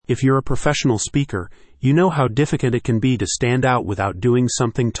If you're a professional speaker, you know how difficult it can be to stand out without doing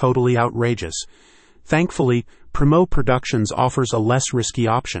something totally outrageous. Thankfully, Promo Productions offers a less risky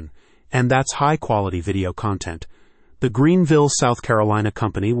option, and that's high-quality video content. The Greenville, South Carolina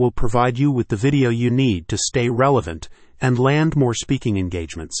company will provide you with the video you need to stay relevant and land more speaking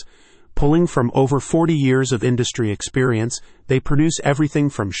engagements. Pulling from over 40 years of industry experience, they produce everything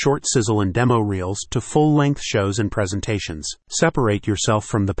from short sizzle and demo reels to full-length shows and presentations. Separate yourself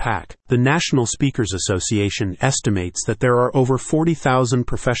from the pack. The National Speakers Association estimates that there are over 40,000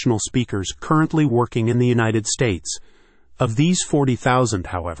 professional speakers currently working in the United States. Of these 40,000,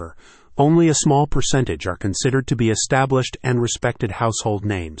 however, only a small percentage are considered to be established and respected household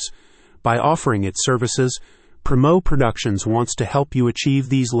names. By offering its services, Promo Productions wants to help you achieve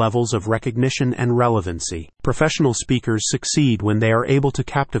these levels of recognition and relevancy. Professional speakers succeed when they are able to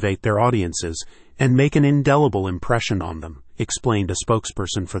captivate their audiences and make an indelible impression on them, explained a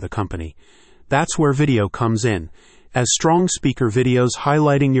spokesperson for the company. That's where video comes in, as strong speaker videos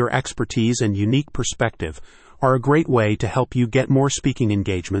highlighting your expertise and unique perspective are a great way to help you get more speaking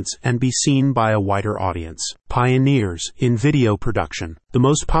engagements and be seen by a wider audience. Pioneers in video production. The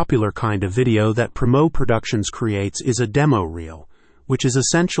most popular kind of video that Promo Productions creates is a demo reel, which is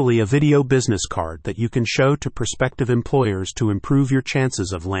essentially a video business card that you can show to prospective employers to improve your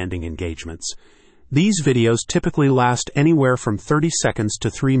chances of landing engagements. These videos typically last anywhere from 30 seconds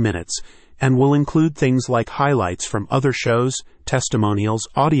to 3 minutes and will include things like highlights from other shows, testimonials,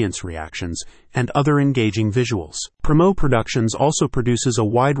 audience reactions, and other engaging visuals. Promo Productions also produces a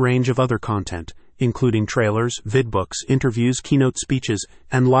wide range of other content, including trailers, vidbooks, interviews, keynote speeches,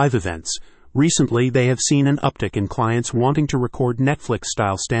 and live events. Recently, they have seen an uptick in clients wanting to record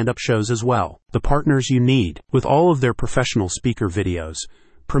Netflix-style stand-up shows as well. The partners you need. With all of their professional speaker videos,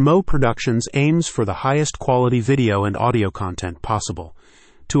 Promo Productions aims for the highest quality video and audio content possible.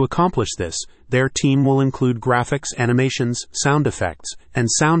 To accomplish this, their team will include graphics, animations, sound effects, and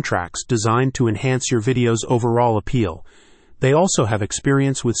soundtracks designed to enhance your video's overall appeal. They also have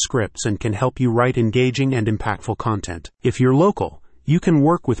experience with scripts and can help you write engaging and impactful content. If you're local, you can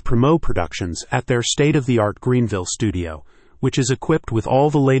work with Promo Productions at their state-of-the-art Greenville studio, which is equipped with all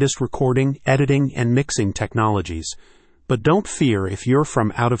the latest recording, editing, and mixing technologies. But don't fear if you're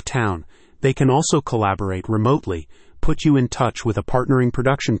from out of town. They can also collaborate remotely, put you in touch with a partnering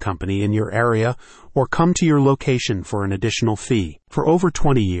production company in your area, or come to your location for an additional fee. For over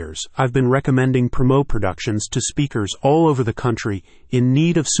 20 years, I've been recommending Promo Productions to speakers all over the country in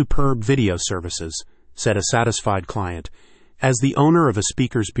need of superb video services, said a satisfied client. As the owner of a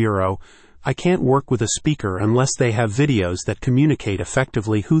speakers bureau, I can't work with a speaker unless they have videos that communicate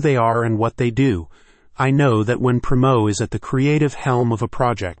effectively who they are and what they do. I know that when Promo is at the creative helm of a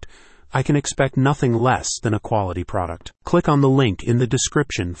project, I can expect nothing less than a quality product. Click on the link in the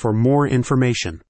description for more information.